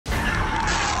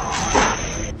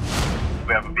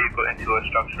We have a vehicle into a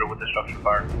structure with a structure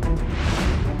fire.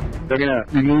 They're going to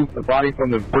remove the body from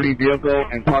the burning vehicle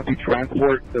and possibly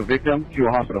transport the victim to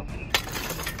a hospital.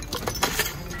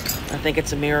 I think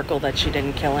it's a miracle that she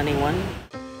didn't kill anyone.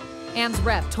 Anne's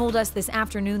rep told us this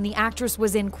afternoon the actress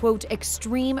was in, quote,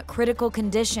 extreme critical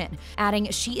condition, adding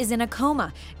she is in a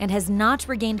coma and has not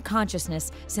regained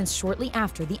consciousness since shortly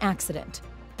after the accident.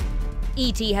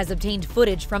 ET has obtained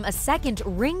footage from a second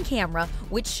Ring camera,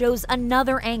 which shows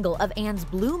another angle of Anne's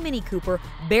blue Mini Cooper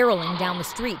barreling down the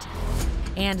street.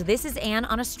 And this is Anne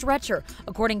on a stretcher.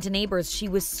 According to neighbors, she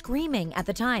was screaming at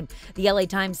the time. The LA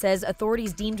Times says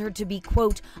authorities deemed her to be,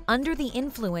 quote, under the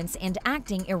influence and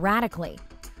acting erratically.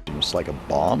 It was like a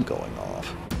bomb going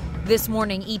off. This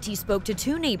morning, ET spoke to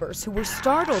two neighbors who were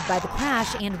startled by the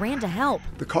crash and ran to help.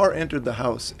 The car entered the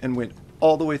house and went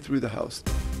all the way through the house.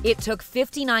 It took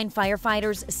 59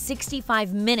 firefighters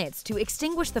 65 minutes to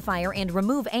extinguish the fire and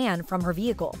remove Anne from her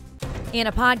vehicle. In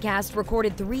a podcast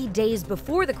recorded 3 days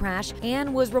before the crash,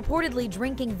 Anne was reportedly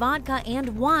drinking vodka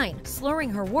and wine,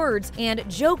 slurring her words and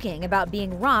joking about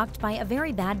being rocked by a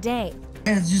very bad day.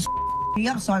 It's just me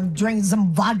up, so I'm drinking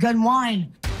some vodka and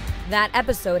wine. That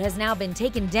episode has now been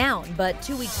taken down, but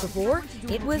 2 weeks before,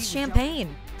 it was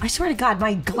champagne. I swear to God,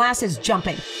 my glass is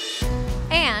jumping.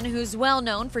 Anne, who's well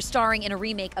known for starring in a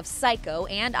remake of Psycho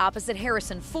and opposite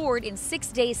Harrison Ford in 6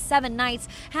 Days, 7 Nights,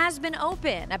 has been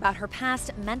open about her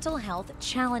past mental health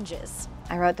challenges.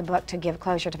 I wrote the book to give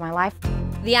closure to my life.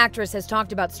 The actress has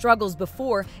talked about struggles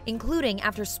before, including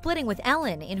after splitting with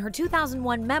Ellen in her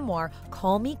 2001 memoir,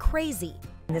 Call Me Crazy.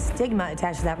 The stigma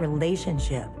attached to that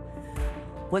relationship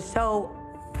was so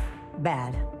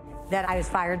bad that I was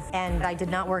fired, and I did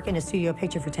not work in a studio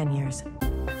picture for 10 years.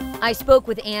 I spoke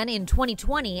with Anne in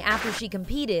 2020 after she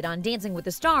competed on Dancing with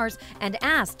the Stars and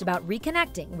asked about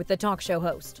reconnecting with the talk show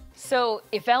host. So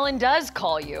if Ellen does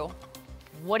call you,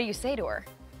 what do you say to her?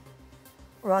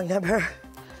 Wrong number.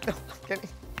 No, I'm kidding.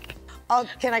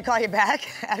 Can I call you back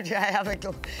after I have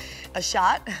a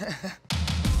shot?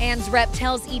 Anne's rep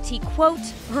tells ET, quote,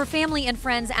 her family and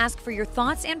friends ask for your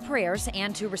thoughts and prayers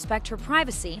and to respect her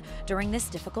privacy during this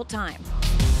difficult time.